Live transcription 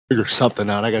figure something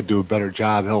out. I got to do a better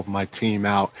job helping my team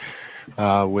out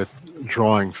with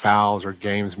drawing fouls or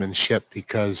gamesmanship,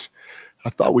 because I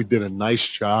thought we did a nice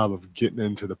job of getting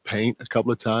into the paint a couple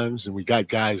of times, and we got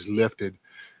guys lifted.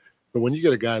 But when you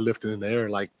get a guy lifted in the air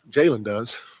like Jalen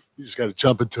does, you just got to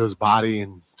jump into his body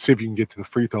and see if you can get to the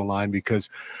free throw line, because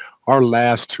our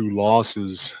last two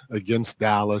losses against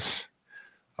Dallas,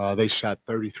 they shot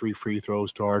 33 free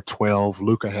throws to our 12.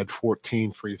 Luka had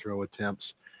 14 free throw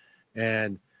attempts.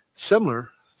 And similar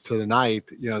to the night,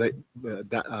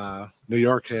 New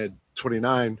York had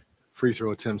 29 free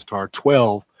throw attempts to our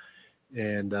 12,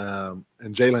 and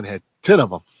Jalen had 10 of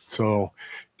them. So,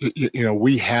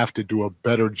 we have to do a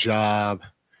better job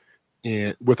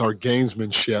with our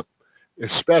gamesmanship,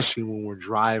 especially when we're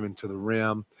driving to the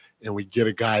rim and we get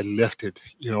a guy lifted.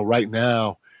 Right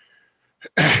now,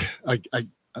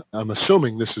 I'm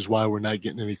assuming this is why we're not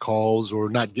getting any calls, or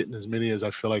not getting as many as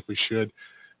I feel like we should.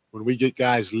 When we get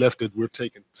guys lifted, we're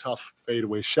taking tough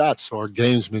fadeaway shots. So our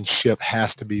gamesmanship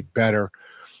has to be better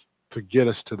to get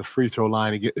us to the free throw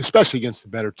line, especially against the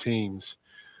better teams.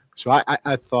 So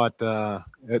I thought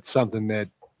it's something that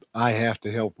I have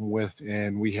to help them with,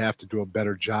 and we have to do a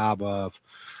better job of.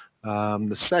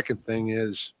 The second thing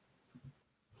is,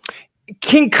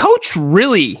 can Coach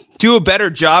really do a better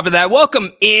job of that?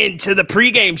 Welcome into the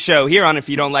pregame show here on If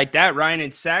You Don't Like That. Ryan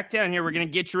and Sacktown here. We're going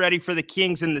to get you ready for the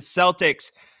Kings and the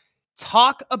Celtics.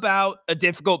 Talk about a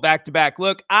difficult back-to-back.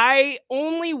 Look, I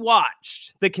only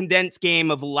watched the condensed game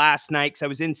of last night because I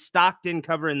was in Stockton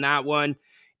covering that one.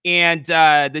 And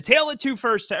the tale of two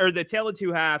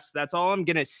halves, that's all I'm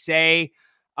going to say.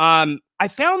 I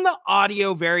found the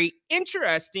audio very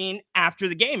interesting after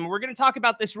the game. And we're going to talk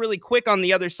about this really quick on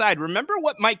the other side. Remember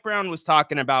what Mike Brown was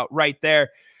talking about right there?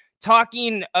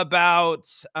 Talking about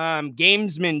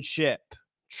gamesmanship,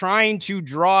 trying to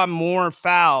draw more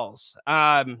fouls.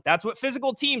 That's what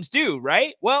physical teams do,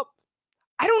 right? Well,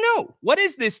 I don't know. What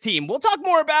is this team? We'll talk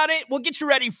more about it. We'll get you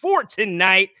ready for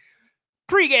tonight.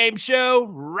 Pregame show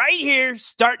right here,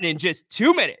 starting in just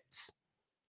 2 minutes.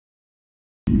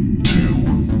 2,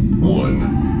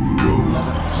 1, go.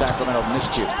 Sacramento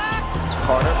missed you.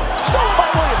 Carter, stolen by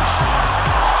Williams.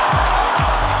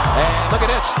 And look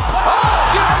at this. Oh,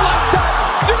 you don't like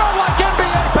that. You don't like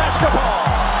NBA basketball.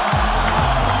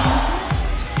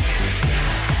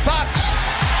 Fox,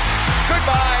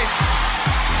 goodbye.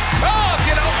 Oh, if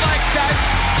you don't like that,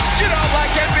 you don't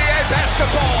like NBA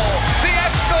basketball. The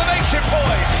exclamation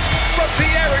point from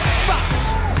De'Aaron Fox.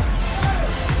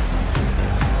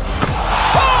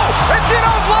 Oh, if you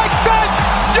don't like that,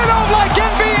 you don't like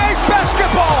NBA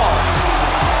basketball.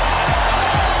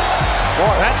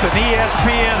 Boy, that's an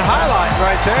ESPN highlight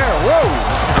right there. Whoa.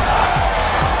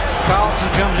 Carlson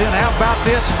comes in. How about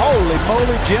this? Holy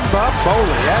moly, Jim Bob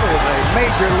Bowley. That is a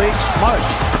major league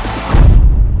smush.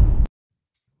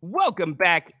 Welcome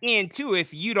back into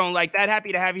If You Don't Like That.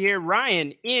 Happy to have you here.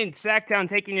 Ryan in Sacktown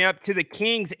taking you up to the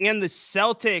Kings and the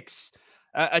Celtics.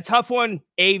 A tough one,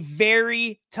 a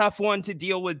very tough one to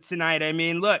deal with tonight. I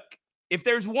mean, look, if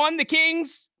there's one the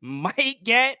Kings might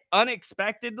get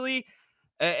unexpectedly,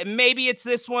 maybe it's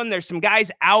this one. There's some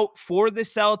guys out for the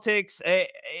Celtics.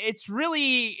 It's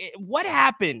really what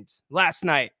happened last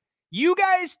night. You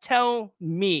guys tell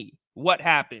me what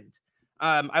happened.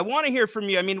 I want to hear from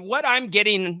you. I mean, what I'm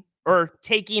getting or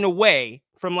taking away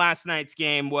from last night's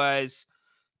game was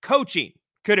coaching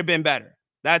could have been better.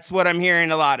 That's what I'm hearing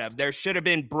a lot of. There should have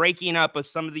been breaking up of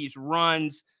some of these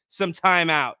runs, some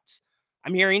timeouts.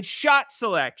 I'm hearing shot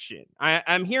selection.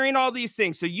 I'm hearing all these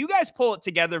things. So you guys pull it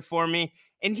together for me.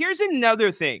 And here's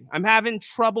another thing I'm having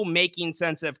trouble making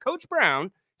sense of. Coach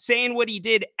Brown saying what he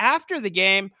did after the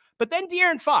game, but then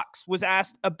De'Aaron Fox was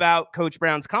asked about Coach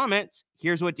Brown's comments.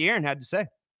 Here's what De'Aaron had to say.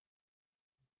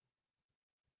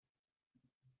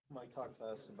 Mike talked to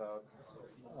us about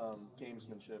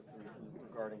gamesmanship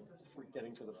regarding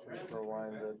getting to the free throw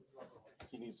line, that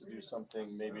he needs to do something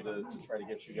maybe to try to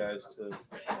get you guys to,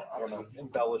 I don't know,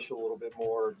 embellish a little bit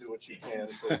more, do what you can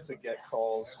to get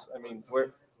calls. I mean,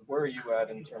 where are you at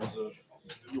in terms of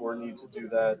your need to do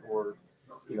that, or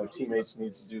teammates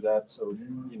needs to do that, so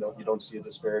you don't see a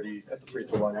disparity at the free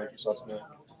throw line like you saw tonight?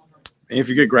 If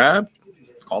you get grabbed,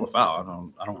 call the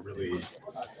foul. I don't really.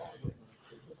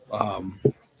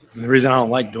 The reason I don't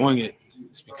like doing it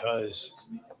is because,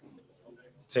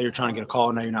 say you're trying to get a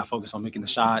call, now you're not focused on making the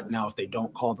shot. Now, if they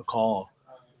don't call the call,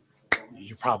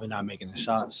 you're probably not making the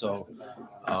shot. So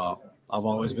I've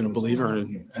always been a believer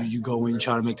in you go when you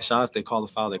try to make the shot. If they call the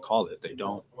foul, they call it. If they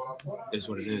don't, it's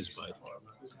what it is. But,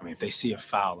 I mean, if they see a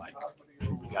foul, like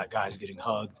you got guys getting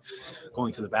hugged,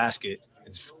 going to the basket,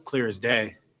 it's clear as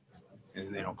day,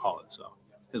 and they don't call it. So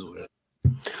it's what it is.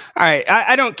 All right.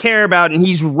 I don't care about, and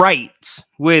he's right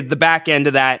with the back end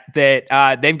of that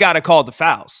they've got to call the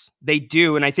fouls. They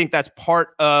do. And I think that's part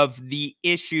of the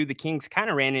issue the Kings kind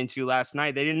of ran into last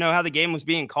night. They didn't know how the game was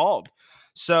being called.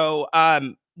 So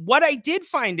what I did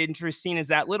find interesting is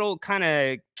that little kind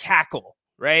of cackle,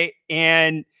 right?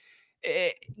 And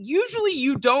usually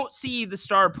you don't see the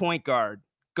star point guard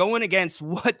going against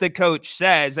what the coach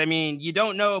says. I mean, you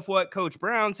don't know if what Coach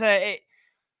Brown said.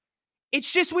 It's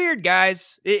just weird,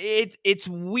 guys. It's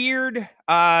weird.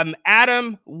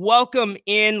 Adam, welcome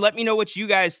in. Let me know what you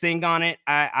guys think on it.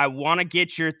 I want to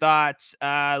get your thoughts.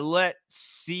 Let's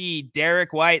see.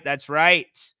 Derek White, that's right.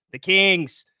 The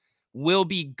Kings will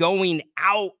be going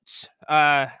out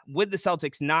with the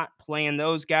Celtics not playing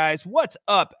those guys. What's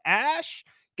up, Ash?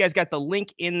 You guys got the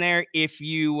link in there. If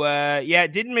you,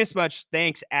 didn't miss much.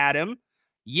 Thanks, Adam.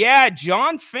 Yeah,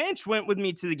 John Finch went with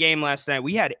me to the game last night.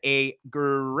 We had a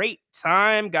great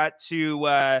time. Got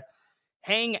to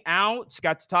hang out.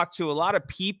 Got to talk to a lot of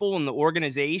people in the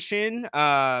organization.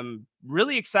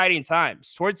 Really exciting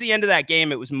times. Towards the end of that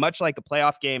game, it was much like a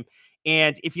playoff game.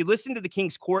 And if you listen to the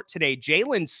Kings court today,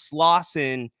 Jalen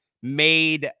Slauson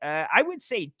made, I would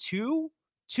say, two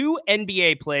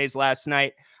NBA plays last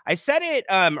night. I said it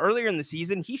earlier in the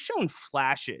season. He's shown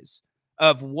flashes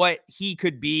of what he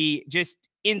could be just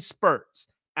in spurts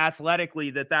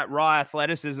athletically, that raw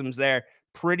athleticism's there.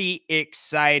 Pretty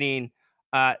exciting.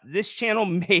 This channel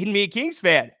made me a Kings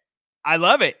fan. I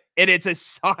love it. And it's a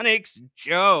Sonics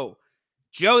Joe.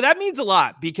 Joe, that means a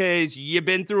lot because you've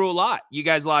been through a lot. You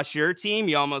guys lost your team.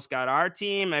 You almost got our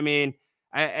team. I mean,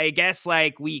 I guess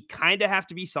like we kind of have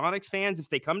to be Sonics fans if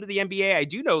they come to the NBA. I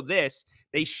do know this.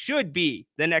 They should be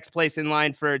the next place in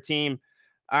line for a team.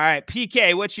 All right,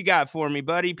 PK, what you got for me,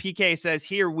 buddy? PK says,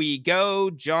 here we go.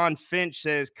 John Finch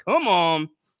says, come on.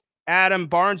 Adam,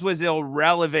 Barnes was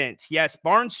irrelevant. Yes,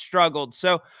 Barnes struggled.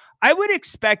 So I would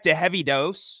expect a heavy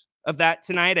dose of that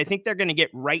tonight. I think they're going to get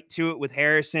right to it with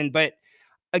Harrison. But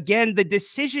again, the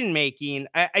decision-making,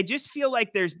 I just feel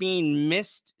like there's being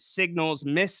missed signals,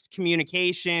 missed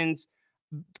communications.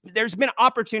 There's been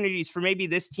opportunities for maybe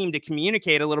this team to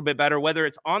communicate a little bit better, whether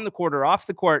it's on the court or off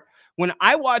the court. When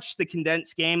I watched the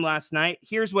condensed game last night,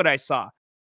 here's what I saw.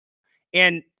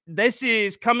 And this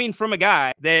is coming from a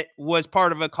guy that was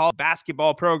part of a college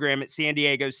basketball program at San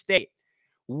Diego State.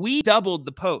 We doubled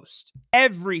the post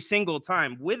every single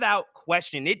time without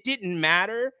question. It didn't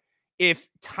matter if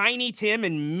Tiny Tim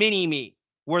and Mini Me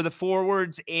were the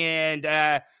forwards and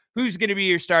who's going to be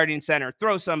your starting center?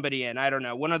 Throw somebody in. I don't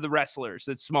know. One of the wrestlers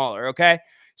that's smaller. Okay.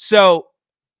 So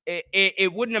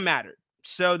it wouldn't have mattered.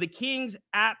 So the Kings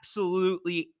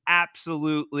absolutely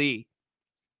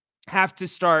have to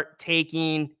start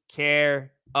taking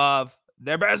care of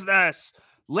their business.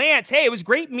 Lance, hey, it was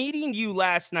great meeting you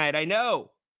last night. I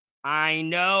know.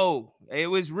 It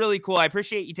was really cool. I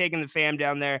appreciate you taking the fam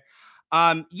down there.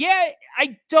 Yeah,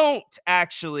 I don't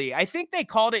actually. I think they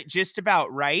called it just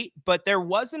about right, but there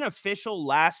was an official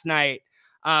last night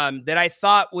that I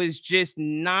thought was just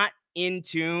not in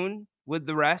tune with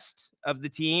the rest of the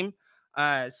team.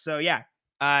 So yeah.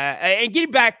 And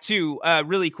getting back to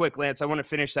really quick, Lance, I want to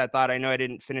finish that thought. I know I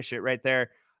didn't finish it right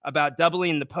there about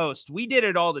doubling the post. We did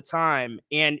it all the time,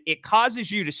 and it causes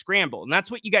you to scramble. And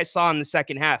that's what you guys saw in the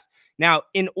second half. Now,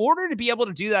 in order to be able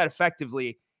to do that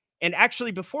effectively, and actually,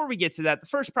 before we get to that, the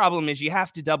first problem is you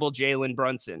have to double Jalen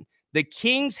Brunson. The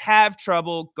Kings have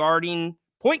trouble guarding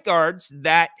point guards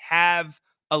that have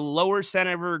a lower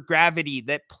center of gravity,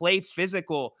 that play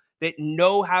physical, that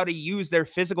know how to use their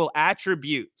physical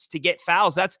attributes to get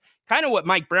fouls. That's kind of what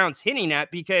Mike Brown's hinting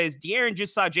at, because De'Aaron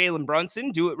just saw Jalen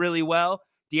Brunson do it really well.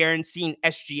 De'Aaron's seen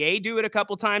SGA do it a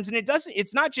couple times, and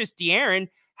it's not just De'Aaron.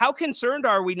 How concerned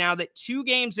are we now that 2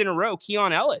 games in a row,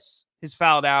 Keon Ellis has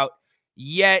fouled out,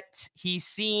 yet he's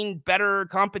seen better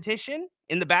competition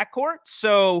in the backcourt?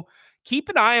 So keep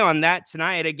an eye on that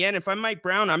tonight. Again, if I'm Mike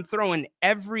Brown, I'm throwing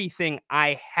everything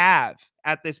I have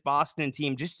at this Boston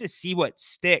team just to see what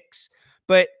sticks.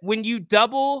 But when you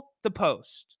double the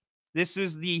post, this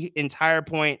was the entire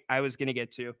point I was going to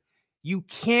get to. You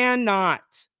cannot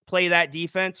play that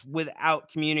defense without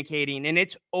communicating, and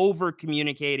it's over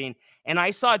communicating. And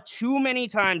I saw too many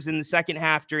times in the second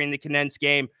half during the condensed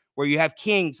game where you have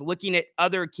Kings looking at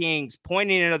other Kings,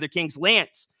 pointing at other Kings.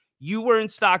 Lance, you were in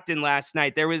Stockton last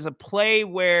night. There was a play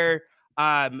where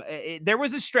there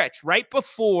was a stretch right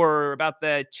before about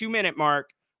the 2-minute mark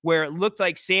where it looked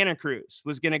like Santa Cruz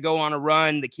was going to go on a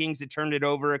run. The Kings had turned it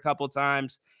over a couple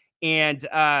times, and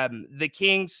the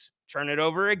Kings turn it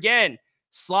over again.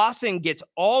 Slauson gets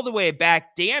all the way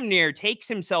back, damn near takes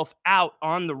himself out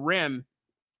on the rim.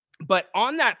 But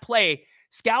on that play,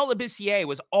 Skal Labissiere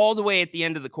was all the way at the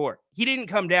end of the court. He didn't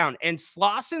come down, and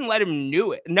Slauson let him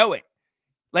know it.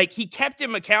 Like, he kept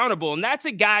him accountable, and that's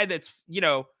a guy that's,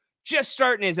 just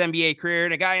starting his NBA career,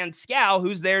 and a guy on Skal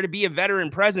who's there to be a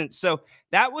veteran presence. So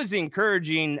that was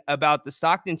encouraging about the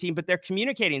Stockton team, but they're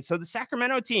communicating. So the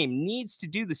Sacramento team needs to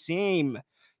do the same.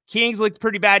 Kings looked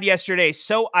pretty bad yesterday.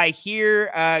 So I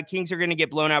hear Kings are going to get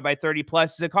blown out by 30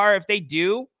 plus. Zakar, if they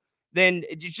do, then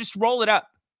just roll it up.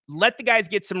 Let the guys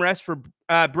get some rest for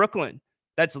Brooklyn.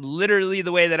 That's literally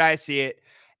the way that I see it.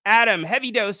 Adam,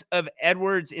 heavy dose of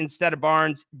Edwards instead of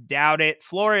Barnes. Doubt it.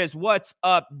 Flores, what's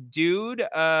up, dude?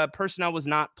 Personnel was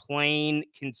not playing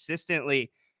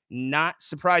consistently. Not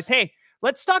surprised. Hey,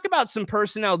 let's talk about some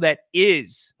personnel that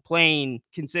is playing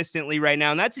consistently right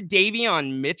now, and that's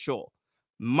Davion Mitchell.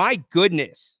 My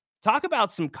goodness. Talk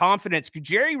about some confidence.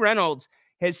 Jerry Reynolds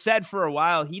has said for a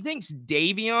while he thinks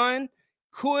Davion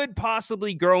could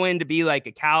possibly grow into be like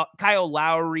a Kyle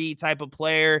Lowry type of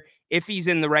player if he's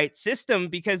in the right system,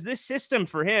 because this system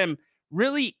for him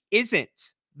really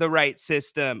isn't the right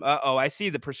system. Uh-oh, I see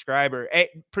the prescriber. Hey,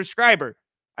 prescriber,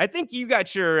 I think you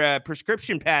got your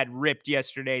prescription pad ripped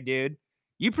yesterday, dude.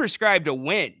 You prescribed a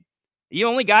win. You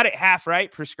only got it half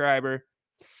right, prescriber.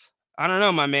 I don't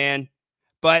know, my man.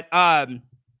 But,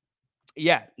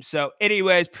 yeah. So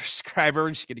anyways, prescriber,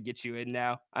 we're just going to get you in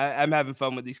now. I'm having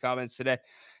fun with these comments today.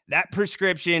 That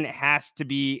prescription has to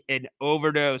be an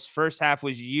overdose. First half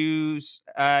was used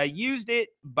it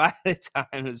by the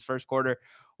time his first quarter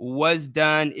was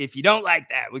done. If you don't like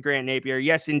that with Grant Napier,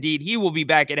 yes, indeed, he will be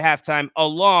back at halftime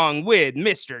along with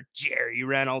Mr. Jerry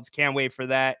Reynolds. Can't wait for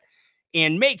that.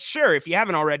 And make sure, if you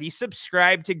haven't already,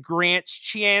 subscribe to Grant's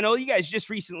channel. You guys just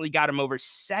recently got him over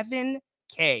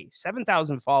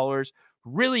 7,000 followers.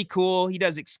 Really cool. He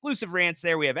does exclusive rants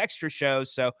there. We have extra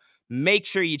shows, so make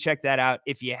sure you check that out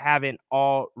if you haven't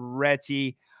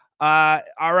already. All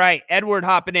right, Edward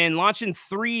hopping in, launching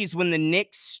threes when the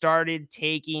Knicks started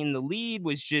taking the lead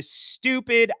was just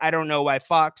stupid. I don't know why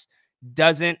Fox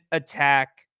doesn't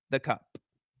attack the cup.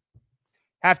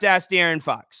 Have to ask De'Aaron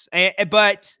Fox.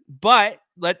 But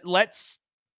let's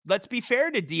be fair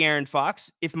to De'Aaron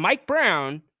Fox. If Mike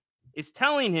Brown is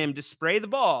telling him to spray the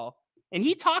ball, and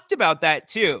he talked about that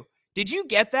too. Did you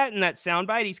get that in that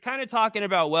soundbite? He's kind of talking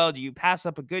about, well, do you pass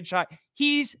up a good shot?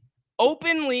 He's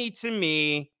openly, to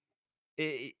me,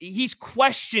 he's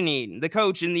questioning the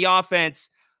coach and the offense.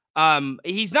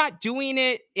 He's not doing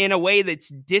it in a way that's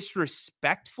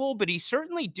disrespectful, but he's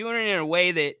certainly doing it in a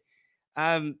way that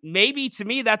maybe, to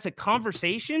me, that's a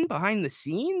conversation behind the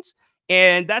scenes.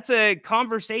 And that's a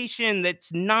conversation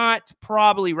that's not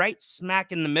probably right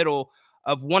smack in the middle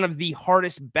of one of the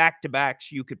hardest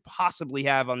back-to-backs you could possibly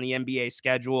have on the NBA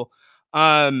schedule.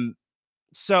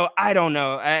 So I don't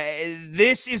know.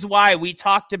 This is why we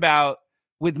talked about,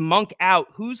 with Monk out,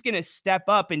 who's going to step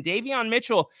up? And Davion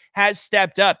Mitchell has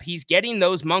stepped up. He's getting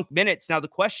those Monk minutes. Now the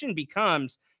question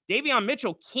becomes, Davion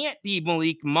Mitchell can't be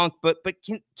Malik Monk, but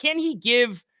can he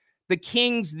give the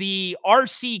Kings the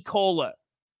RC Cola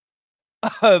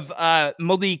of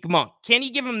Malik Monk? Can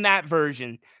he give him that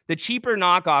version, the cheaper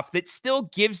knockoff that still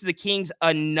gives the Kings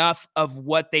enough of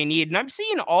what they need? And I'm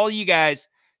seeing all you guys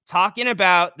talking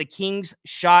about the Kings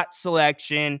shot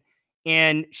selection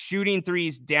and shooting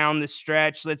threes down the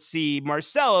stretch. Let's see,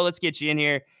 Marcelo, let's get you in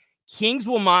here. Kings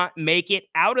will not make it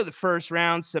out of the first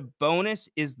round. Sabonis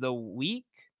is the weak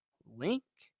link.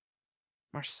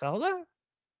 Marcella,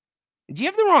 do you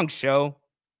have the wrong show?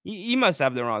 You must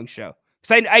have the wrong show.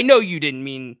 Because I know you didn't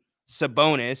mean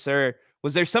Sabonis, or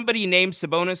was there somebody named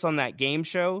Sabonis on that game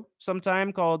show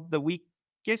sometime called The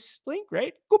Weakest Link,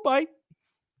 right? Goodbye.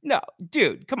 No,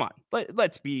 dude, come on.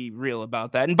 Let's be real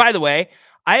about that. And by the way,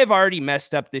 I have already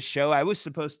messed up this show. I was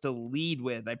supposed to lead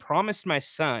with, I promised my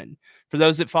son, for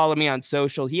those that follow me on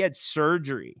social, he had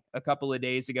surgery a couple of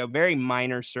days ago, very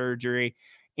minor surgery.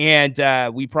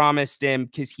 And we promised him,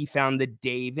 because he found the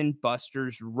Dave and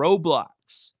Buster's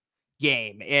Roblox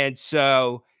game. And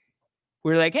so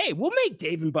we're like, hey, we'll make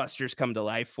Dave and Buster's come to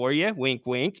life for you. Wink,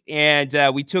 wink.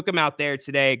 And we took him out there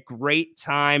today. Great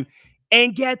time.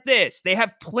 And get this, they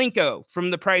have Plinko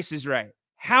from The Price is Right.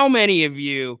 How many of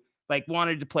you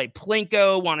wanted to play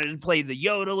Plinko, wanted to play the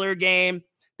Yodeler game?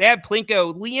 They have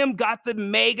Plinko. Liam got the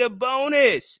mega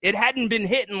bonus. It hadn't been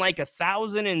hitting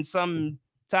 1,000 and some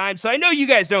times. So I know you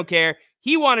guys don't care.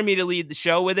 He wanted me to lead the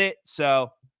show with it.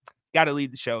 So got to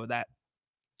lead the show with that.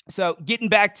 So getting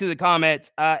back to the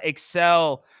comments,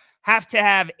 Excel, have to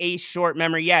have a short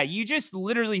memory. Yeah, you just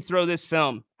literally throw this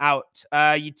film out.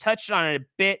 You touched on it a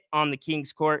bit on the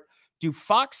Kings court. Do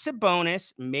Fox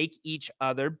Sabonis make each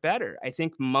other better? I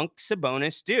think Monk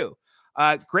Sabonis do.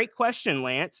 Great question,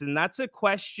 Lance. And that's a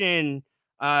question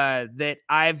that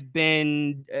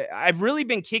I've really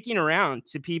been kicking around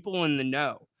to people in the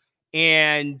know.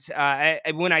 And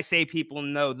when I say people in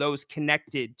the know, those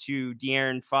connected to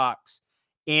De'Aaron Fox.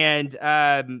 And,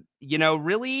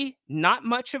 really not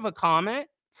much of a comment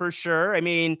for sure. I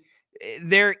mean,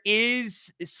 there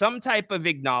is some type of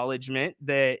acknowledgement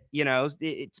that,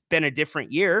 it's been a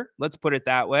different year. Let's put it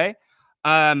that way.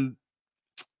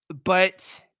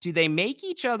 But do they make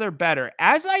each other better?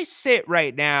 As I sit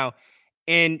right now,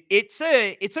 and it's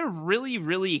a really,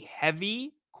 really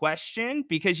heavy question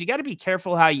because you got to be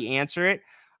careful how you answer it.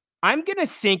 I'm going to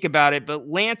think about it, but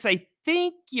Lance, I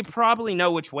think you probably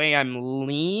know which way I'm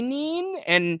leaning.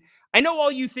 And I know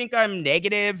all you think I'm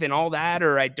negative and all that,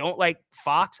 or I don't like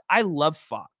Fox. I love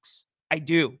Fox. I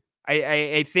do.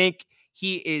 I think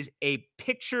he is a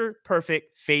picture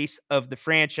perfect face of the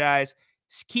franchise,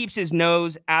 keeps his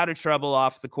nose out of trouble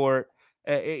off the court.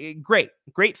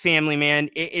 Great family, man.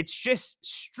 It's just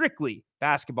strictly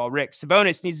basketball. Rick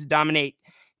Sabonis needs to dominate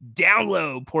down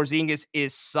low. Porzingis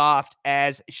is soft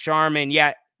as Sharman.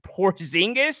 Yeah,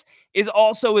 Porzingis is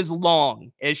also as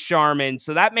long as Sharman,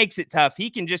 so that makes it tough. He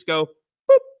can just go,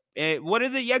 boop. What do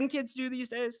the young kids do these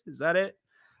days? Is that it?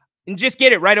 And just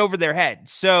get it right over their head.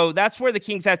 So that's where the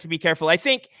Kings have to be careful. I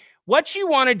think what you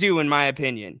want to do, in my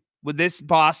opinion, with this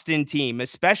Boston team,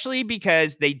 especially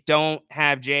because they don't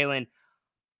have Jalen,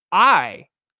 I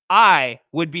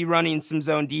would be running some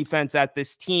zone defense at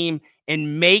this team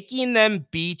and making them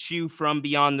beat you from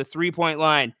beyond the three-point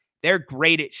line. They're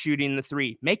great at shooting the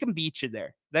three. Make them beat you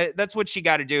there. That's what you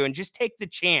got to do. And just take the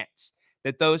chance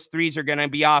that those threes are going to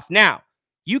be off. Now,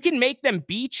 you can make them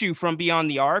beat you from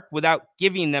beyond the arc without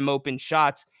giving them open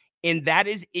shots. And that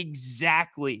is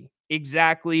exactly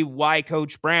why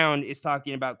Coach Brown is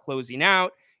talking about closing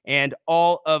out and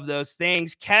all of those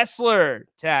things. Kessler,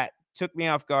 Tat, took me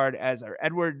off guard, as our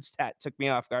Edwards tat took me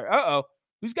off guard.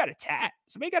 Who's got a tat?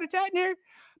 Somebody got a tat in here?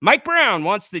 Mike Brown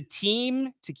wants the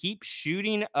team to keep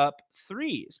shooting up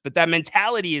threes, but that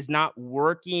mentality is not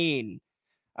working.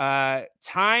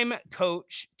 Time,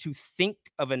 coach, to think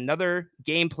of another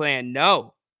game plan.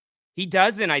 No, he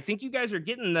doesn't. I think you guys are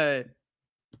getting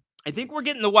we're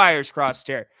getting the wires crossed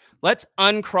here. Let's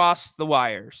uncross the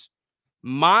wires.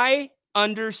 My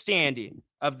understanding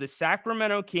of the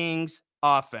Sacramento Kings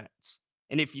offense,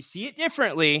 and if you see it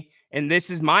differently, and this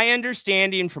is my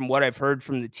understanding from what I've heard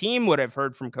from the team, what I've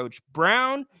heard from Coach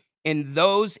Brown, and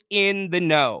those in the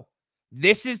know,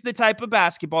 this is the type of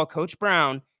basketball Coach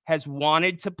Brown has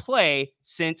wanted to play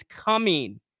since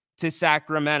coming to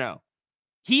Sacramento.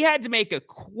 He had to make a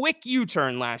quick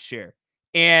U-turn last year,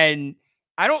 and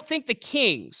I don't think the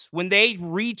Kings, when they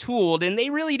retooled, and they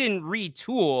really didn't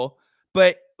retool,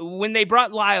 but when they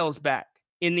brought Lyles back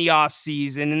in the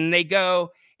offseason and they go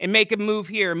and make a move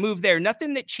here, move there,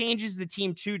 nothing that changes the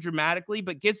team too dramatically,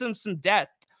 but gives them some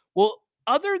depth. Well,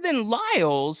 other than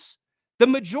Lyles, the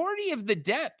majority of the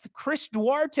depth, Chris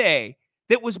Duarte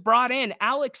that was brought in,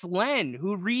 Alex Len,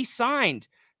 who re-signed,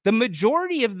 the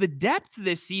majority of the depth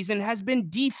this season has been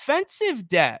defensive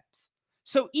depth.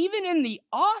 So even in the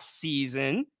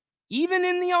offseason,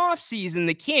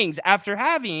 the Kings, after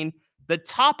having the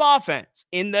top offense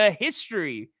in the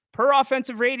history per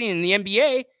offensive rating in the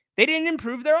NBA, they didn't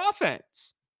improve their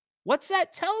offense. What's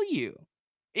that tell you?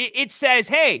 It says,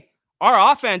 hey,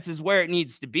 our offense is where it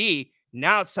needs to be.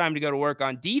 Now it's time to go to work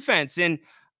on defense. And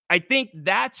I think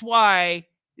that's why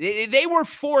they were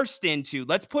forced into,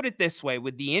 let's put it this way,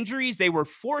 with the injuries, they were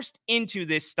forced into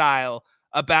this style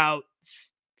about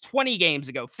 20 games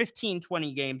ago, 15,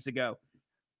 20 games ago.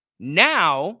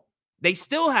 Now they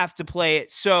still have to play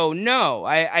it. So no,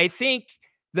 I think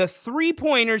the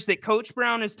three-pointers that Coach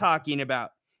Brown is talking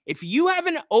about, if you have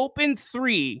an open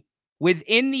three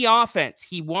within the offense,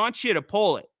 he wants you to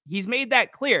pull it. He's made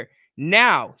that clear.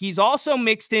 Now, he's also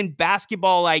mixed in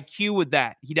basketball IQ with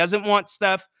that. He doesn't want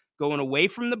stuff going away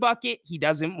from the bucket. He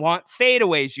doesn't want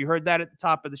fadeaways. You heard that at the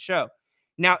top of the show.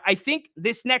 Now, I think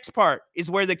this next part is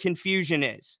where the confusion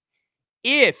is.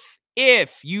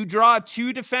 If you draw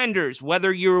two defenders,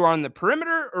 whether you're on the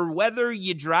perimeter or whether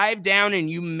you drive down and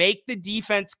you make the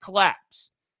defense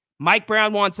collapse, Mike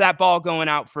Brown wants that ball going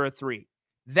out for a three.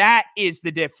 That is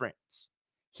the difference.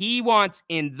 He wants,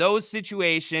 in those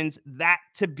situations, that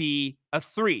to be a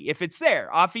three. If it's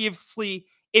there, obviously,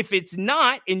 if it's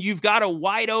not, and you've got a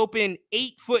wide open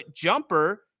 8-foot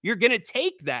jumper, you're going to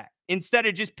take that instead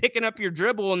of just picking up your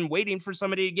dribble and waiting for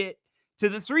somebody to get to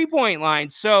the three-point line.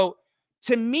 So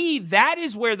to me, that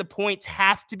is where the points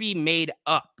have to be made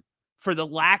up for the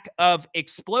lack of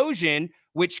explosion,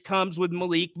 which comes with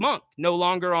Malik Monk no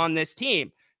longer on this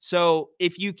team. So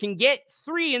if you can get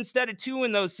 3 instead of 2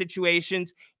 in those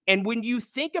situations, And when you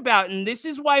think about, and this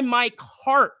is why Mike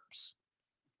harps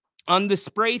on the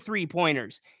spray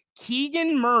three-pointers,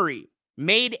 Keegan Murray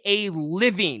made a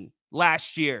living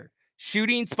last year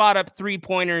shooting spot-up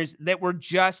three-pointers that were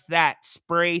just that,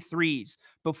 spray threes.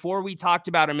 Before we talked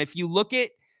about them, if you look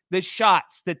at the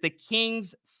shots that the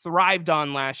Kings thrived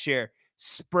on last year,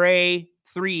 spray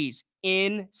threes,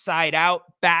 inside-out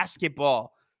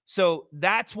basketball. So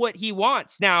that's what he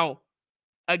wants. Now,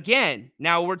 again,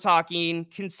 now we're talking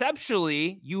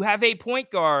conceptually, you have a point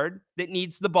guard that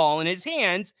needs the ball in his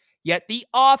hands, yet the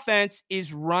offense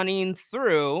is running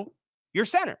through your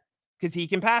center because he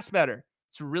can pass better.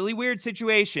 It's a really weird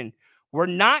situation. We're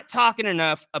not talking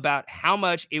enough about how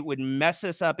much it would mess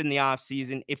us up in the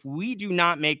offseason if we do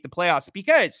not make the playoffs,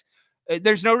 because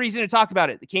there's no reason to talk about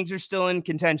it. The Kings are still in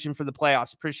contention for the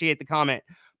playoffs. Appreciate the comment.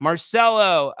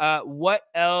 Marcelo, what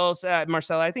else?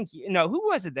 Marcelo, I think, who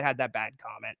was it that had that bad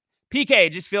comment? PK,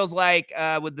 it just feels like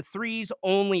with the threes,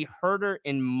 only Herter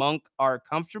and Monk are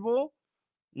comfortable.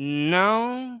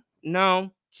 No.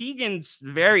 Keegan's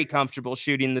very comfortable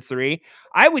shooting the three.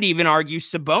 I would even argue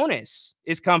Sabonis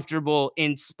is comfortable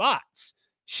in spots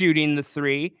shooting the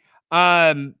three.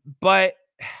 But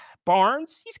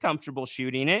Barnes, he's comfortable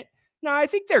shooting it. No, I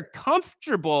think they're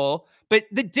comfortable. But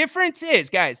the difference is,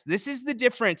 guys, this is the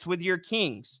difference with your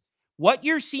Kings. What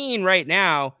you're seeing right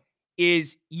now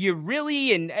is you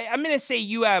really, and I'm going to say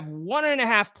you have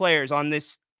 1.5 players on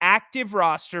this active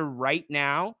roster right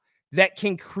now that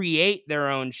can create their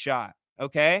own shot.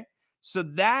 Okay. So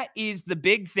that is the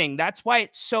big thing. That's why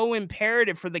it's so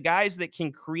imperative for the guys that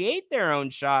can create their own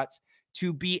shots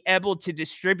to be able to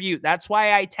distribute. That's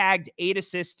why I tagged 8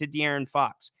 assists to De'Aaron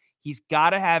Fox. He's got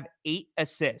to have 8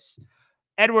 assists.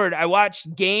 Edward, I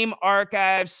watched game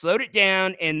archives, slowed it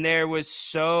down, and there was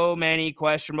so many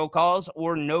questionable calls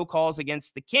or no calls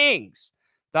against the Kings.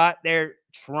 Thought they're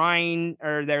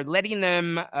letting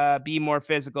them be more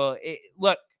physical.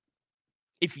 Look,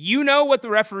 if you know what the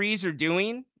referees are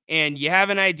doing and you have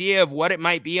an idea of what it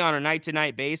might be on a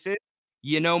night-to-night basis,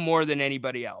 you know more than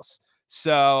anybody else.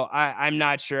 So I'm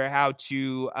not sure how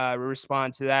to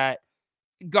respond to that.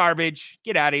 Garbage.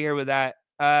 Get out of here with that.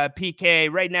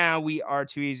 PK, right now we are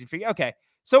too easy for you. Okay.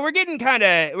 So we're getting kind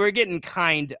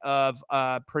of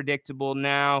predictable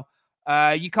now.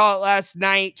 You call it last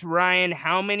night, Ryan.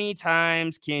 How many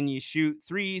times can you shoot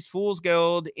threes? Fool's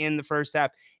gold in the first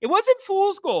half. It wasn't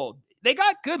fool's gold. They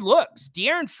got good looks.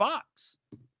 De'Aaron Fox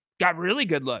got really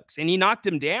good looks, and he knocked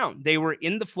him down. They were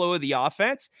in the flow of the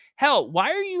offense. Hell, why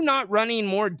are you not running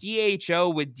more DHO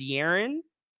with De'Aaron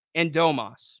and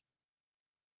Domas?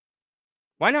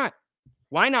 Why not?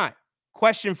 Why not?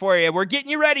 Question for you. We're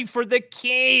getting you ready for the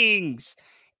Kings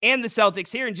and the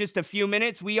Celtics here in just a few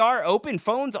minutes. We are open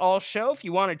phones all show if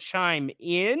you want to chime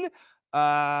in.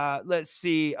 Let's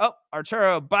see. Oh,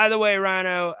 Arturo. By the way,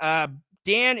 Ryno,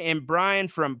 Dan and Brian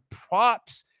from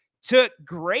Props took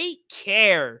great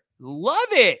care. Love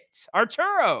it.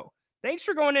 Arturo, thanks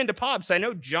for going into Pops. I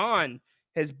know John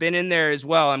has been in there as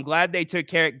well. I'm glad they took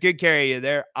good care of you.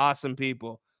 They're awesome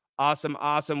people.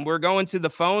 Awesome. We're going to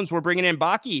the phones. We're bringing in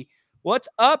Baki. What's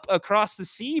up across the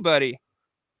sea, buddy?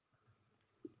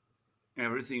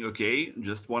 Everything okay?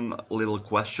 Just one little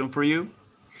question for you.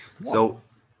 What? So,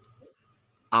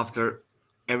 after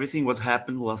everything what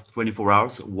happened last 24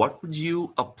 hours, what would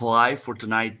you apply for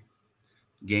tonight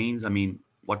games? I mean,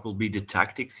 what will be the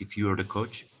tactics if you are the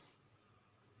coach?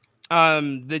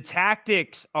 The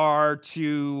tactics are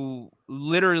to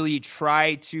literally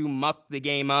try to muck the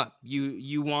game up.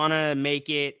 You want to make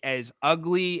it as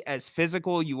ugly as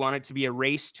physical. You want it to be a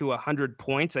race to 100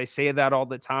 points. I say that all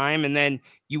the time. And then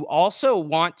you also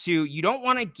you don't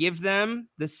want to give them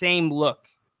the same look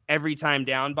every time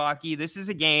down, Baki. This is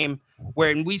a game where,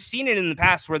 and we've seen it in the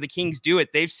past where the Kings do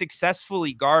it. They've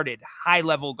successfully guarded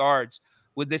high-level guards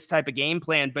with this type of game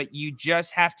plan, but you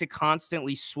just have to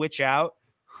constantly switch out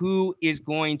who is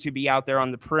going to be out there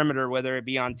on the perimeter, whether it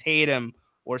be on Tatum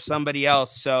or somebody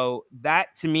else. So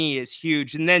that to me is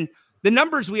huge. And then the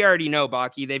numbers we already know,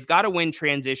 Baki, they've got to win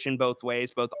transition both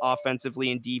ways, both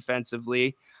offensively and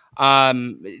defensively.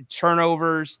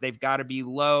 Turnovers, they've got to be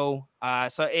low.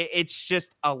 So it's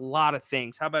just a lot of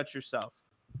things. How about yourself?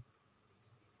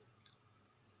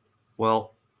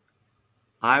 Well,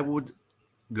 I would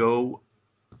go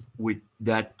with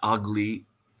that ugly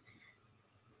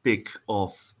pick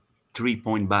of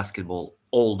 3-point basketball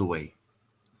all the way.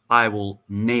 I will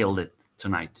nail it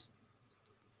tonight.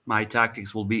 My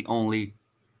tactics will be only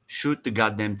shoot the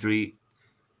goddamn three,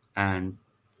 and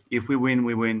if we win,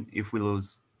 we win. If we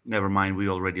lose, never mind, we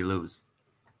already lose.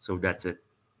 So that's it.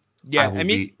 Yeah, I will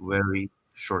be very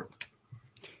short.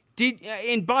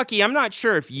 In Bucky, I'm not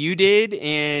sure if you did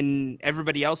and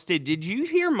everybody else did. Did you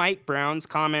hear Mike Brown's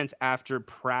comments after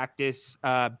practice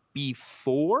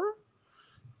before?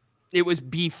 It was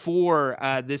before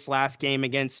this last game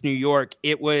against New York.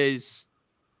 It was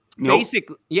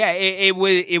basically, yeah, it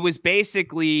was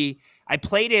basically, I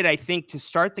played it, I think, to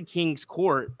start the Kings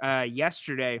court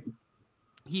yesterday.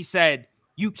 He said,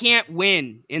 you can't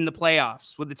win in the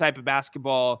playoffs with the type of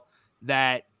basketball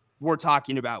that we're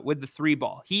talking about with the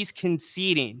 3-ball. He's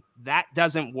conceding that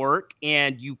doesn't work,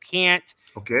 and you can't.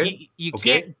 Okay. You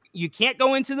can't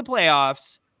go into the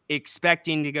playoffs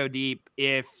expecting to go deep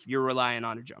if you're relying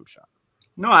on a jump shot.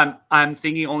 No, I'm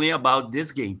thinking only about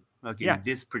this game. Okay, yeah.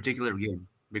 This particular game,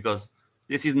 because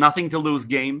this is nothing to lose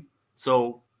game.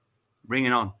 So bring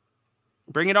it on.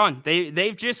 Bring it on.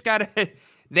 They've just got to.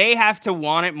 They have to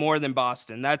want it more than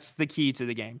Boston. That's the key to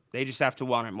the game. They just have to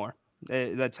want it more.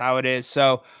 That's how it is.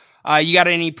 So, you got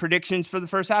any predictions for the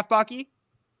first half, Baki?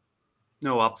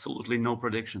 No, absolutely no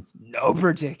predictions. No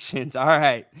predictions. All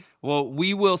right. Well,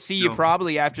 we will see you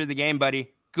probably after the game,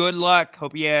 buddy. Good luck.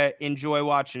 Hope you enjoy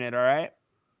watching it. All right.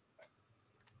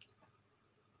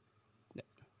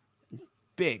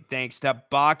 Big thanks to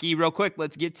Baki. Real quick,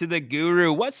 let's get to the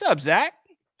guru. What's up, Zach?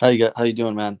 How you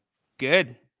doing, man?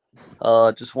 Good.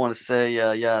 Just want to say,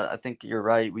 yeah, I think you're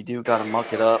right. We do got to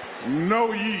muck it up. No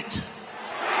yeet.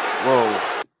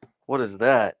 Whoa, what is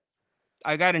that?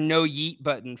 I got a no yeet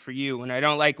button for you when I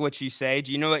don't like what you say.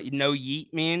 Do you know what no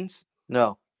yeet means?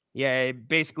 No. Yeah, it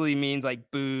basically means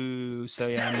like boo. So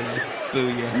yeah, I'm gonna boo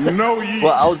you. No yeet.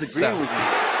 Well, I was agreeing with you.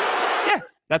 Yeah,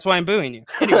 that's why I'm booing you.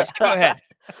 Anyways, go ahead.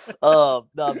 No,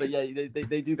 but yeah,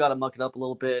 they do got to muck it up a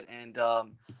little bit. And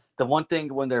the one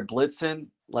thing when they're blitzing,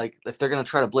 like if they're gonna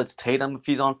try to blitz Tatum if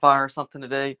he's on fire or something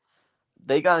today,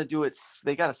 they got to do it.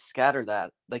 They got to scatter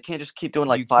that. They can't just keep doing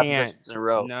like 5 possessions in a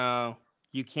row. No,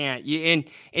 you can't.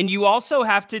 And you also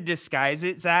have to disguise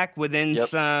it, Zach, within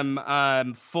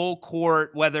some full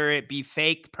court, whether it be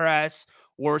fake press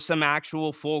or some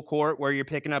actual full court where you're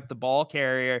picking up the ball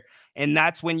carrier. And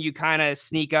that's when you kind of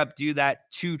sneak up, do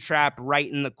that 2-trap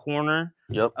right in the corner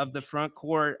of the front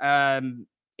court. And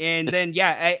then,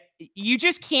 you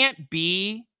just can't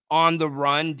be on the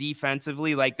run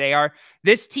defensively like they are.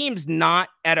 This team's not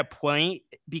at a point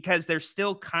because they're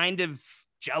still kind of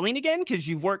gelling again because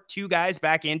you've worked 2 guys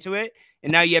back into it.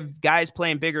 And now you have guys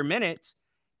playing bigger minutes.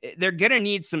 They're going to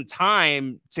need some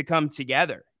time to come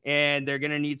together. And they're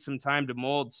going to need some time to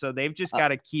mold. So they've just got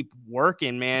to keep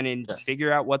working, man, and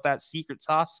figure out what that secret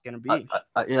sauce is going to be.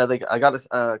 I got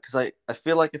to, because I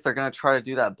feel like if they're going to try to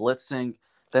do that blitzing,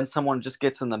 then someone just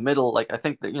gets in the middle. Like I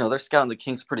think that, they're scouting the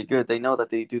Kings pretty good. They know that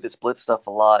they do this blitz stuff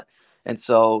a lot. And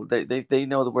so they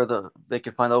know where they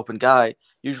can find the open guy,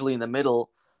 usually in the middle.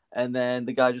 And then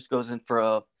the guy just goes in for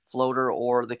a floater,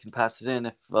 or they can pass it in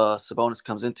if Sabonis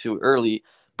comes in too early.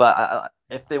 But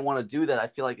if they want to do that, I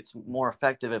feel like it's more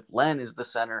effective if Len is the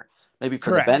center, maybe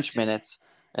for the bench minutes,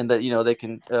 and that they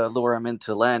can lure him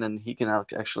into Len, and he can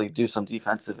actually do some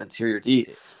defensive interior D.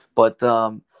 But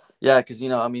because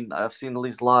I've seen at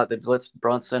least a lot. They blitzed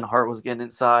Brunson, Hart was getting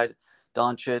inside,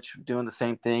 Doncic doing the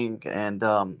same thing, and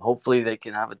hopefully they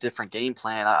can have a different game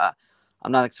plan.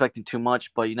 I'm not expecting too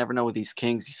much, but you never know with these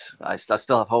Kings. I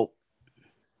still have hope.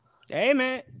 Hey,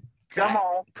 man.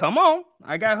 Come on.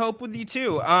 I got hope with you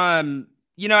too.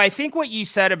 I think what you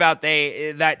said about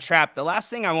that trap, the last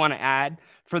thing I want to add,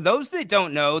 for those that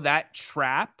don't know, that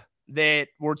trap that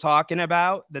we're talking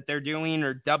about that they're doing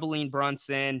or doubling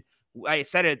Brunson, I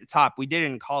said it at the top, we did it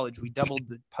in college. We doubled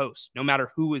the post, no matter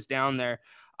who was down there.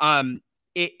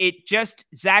 It just,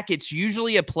 Zach, it's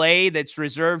usually a play that's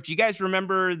reserved. You guys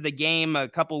remember the game a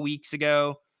couple weeks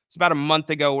ago? It's about a month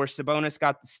ago where Sabonis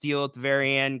got the steal at the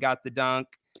very end, got the dunk.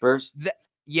 Spurs?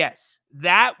 Yes,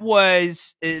 that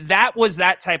was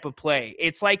that type of play.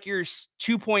 It's like your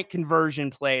 2-point conversion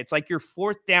play. It's like your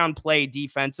 4th down play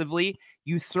defensively.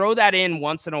 You throw that in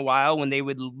once in a while when they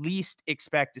would least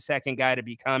expect a second guy to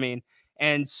be coming.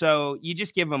 And so you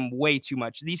just give them way too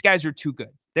much. These guys are too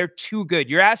good. They're too good.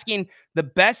 You're asking the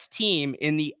best team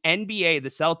in the NBA, the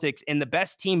Celtics, and the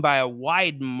best team by a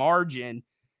wide margin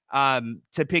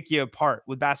to pick you apart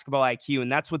with basketball IQ. And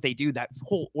that's what they do. That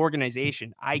whole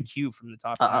organization, IQ from the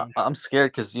top down. I'm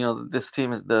scared because, this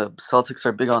team the Celtics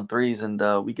are big on threes, and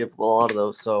we give a lot of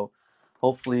those. So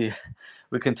hopefully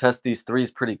we can test these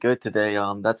threes pretty good today.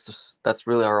 That's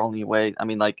really our only way. I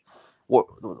mean,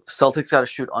 Celtics got to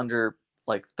shoot under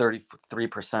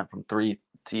 33% from 3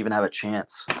 to even have a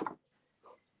chance.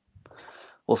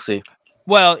 We'll see.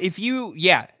 Well,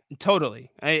 Totally.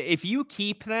 If you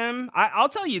keep them, I'll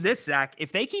tell you this, Zach,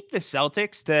 if they keep the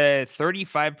Celtics to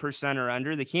 35% or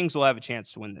under, the Kings will have a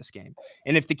chance to win this game.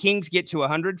 And if the Kings get to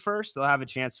 100 first, they'll have a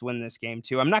chance to win this game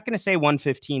too. I'm not going to say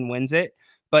 115 wins it,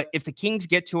 but if the Kings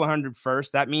get to 100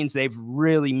 first, that means they've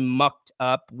really mucked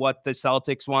up what the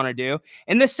Celtics want to do.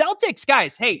 And the Celtics,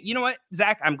 guys, hey, you know what,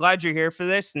 Zach, I'm glad you're here for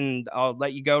this, and I'll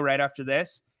let you go right after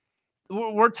this.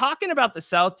 We're talking about the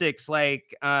Celtics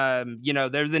like,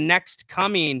 they're the next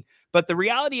coming, but the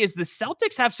reality is the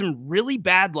Celtics have some really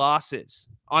bad losses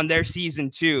on their season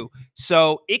too.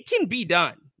 So it can be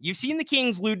done. You've seen the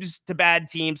Kings lose to bad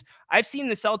teams. I've seen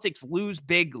the Celtics lose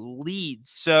big leads.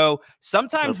 So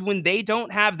sometimes when they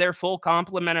don't have their full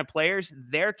complement of players,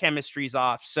 their chemistry's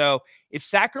off. So if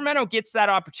Sacramento gets that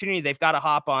opportunity, they've got to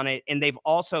hop on it. And they've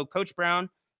also, Coach Brown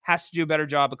has to do a better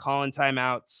job of calling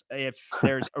timeouts if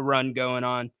there's a run going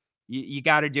on. You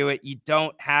got to do it. You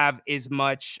don't have as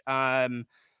much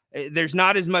there's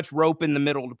not as much rope in the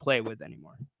middle to play with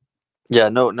anymore. Yeah,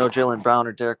 no Jaylen Brown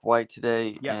or Derek White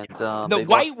today. Yeah. And the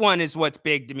White one is what's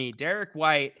big to me. Derek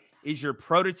White is your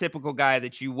prototypical guy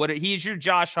that you would have, he's your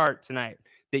Josh Hart tonight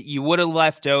that you would have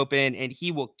left open, and he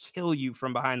will kill you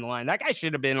from behind the line. That guy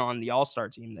should have been on the All-Star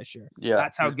team this year. Yeah.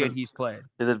 That's how good he's played.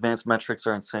 His advanced metrics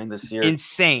are insane this year.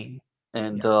 Insane.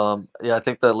 And I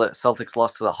think the Celtics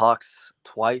lost to the Hawks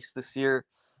twice this year.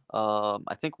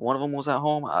 I think one of them was at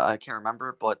home. I can't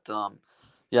remember, but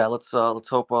let's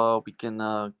hope we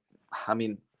can.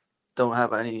 Don't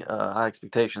have any high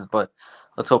expectations, but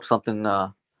let's hope something.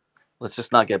 Let's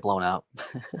just not get blown out.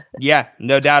 Yeah,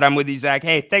 no doubt. I'm with you, Zach.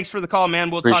 Hey, thanks for the call,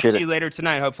 man. We'll Appreciate talk to you later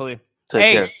tonight, hopefully. Take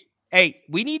care. Hey,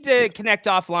 we need to connect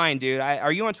offline, dude.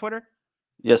 Are you on Twitter?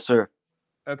 Yes, sir.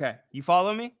 Okay. You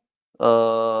follow me?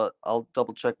 I'll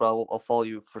double check, but I'll follow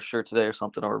you for sure today or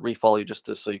something, or refollow you just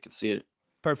so you can see it.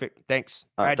 Perfect. Thanks.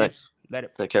 All right, thanks. Let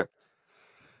it. Take care.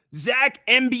 Zach,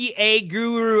 NBA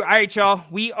guru. All right, y'all.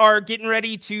 We are getting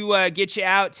ready to get you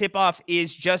out. Tip-off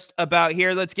is just about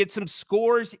here. Let's get some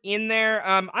scores in there.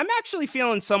 I'm actually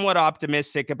feeling somewhat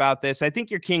optimistic about this. I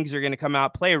think your Kings are going to come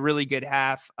out, play a really good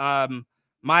half.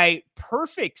 My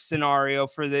perfect scenario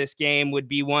for this game would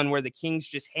be one where the Kings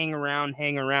just hang around,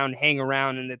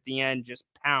 and at the end just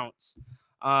pounce.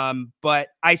 But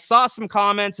I saw some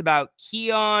comments about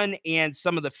Keon and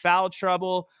some of the foul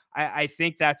trouble. I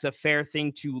think that's a fair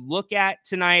thing to look at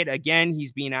tonight. Again,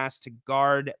 he's being asked to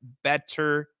guard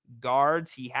better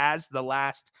guards. He has the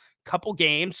last couple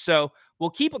games, so we'll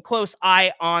keep a close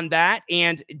eye on that.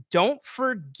 And don't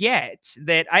forget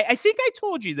that I think I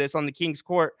told you this on the Kings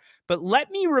Court, but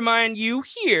let me remind you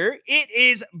here, it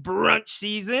is brunch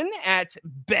season at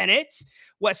Bennett's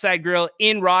Westside Grill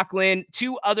in Rockland.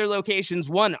 2 other locations,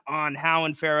 one on Howe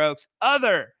and Fair Oaks,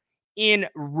 other in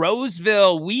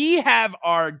Roseville. We have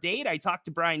our date. I talked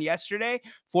to Brian yesterday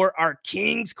for our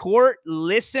Kings Court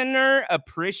listener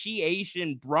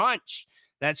appreciation brunch.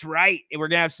 That's right. We're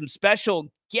going to have some special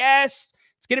guests.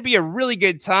 It's going to be a really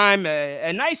good time,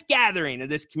 a nice gathering of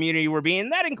this community we're being.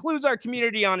 That includes our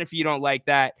community on If You Don't Like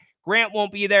That. Grant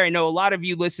won't be there. I know a lot of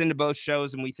you listen to both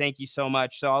shows, and we thank you so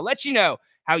much. So I'll let you know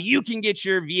how you can get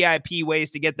your VIP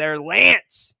ways to get there.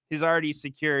 Lance has already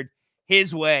secured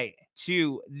his way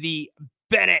to the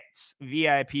Bennett's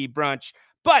VIP brunch.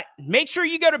 But make sure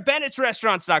you go to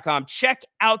Bennett'sRestaurants.com. Check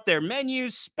out their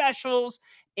menus, specials,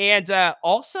 and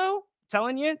also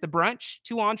telling you the brunch,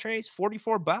 2 entrees,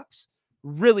 $44.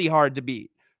 Really hard to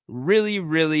beat. Really,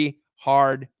 really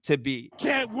hard to beat.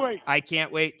 Can't wait. I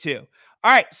can't wait too.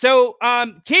 All right. So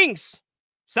Kings,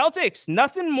 Celtics,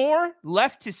 nothing more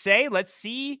left to say. Let's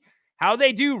see how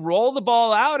they do. Roll the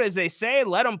ball out, as they say.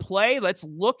 Let them play. Let's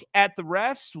look at the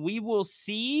refs. We will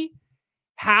see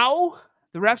how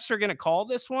the refs are going to call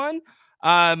this one.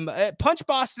 Punch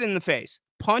Boston in the face.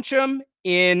 Punch them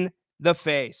in the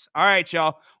face. All right,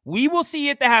 y'all. We will see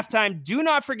you at the halftime. Do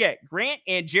not forget, Grant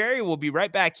and Jerry will be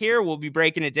right back here. We'll be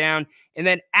breaking it down. And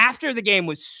then after the game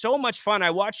was so much fun. I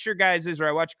watched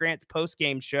I watched Grant's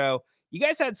post-game show. You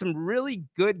guys had some really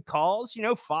good calls,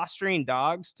 fostering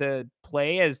dogs to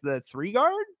play as the 3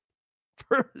 guard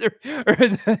or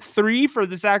the 3 for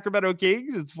the Sacramento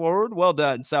Kings. It's forward. Well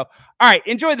done. So, all right,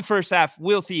 enjoy the first half.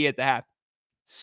 We'll see you at the half.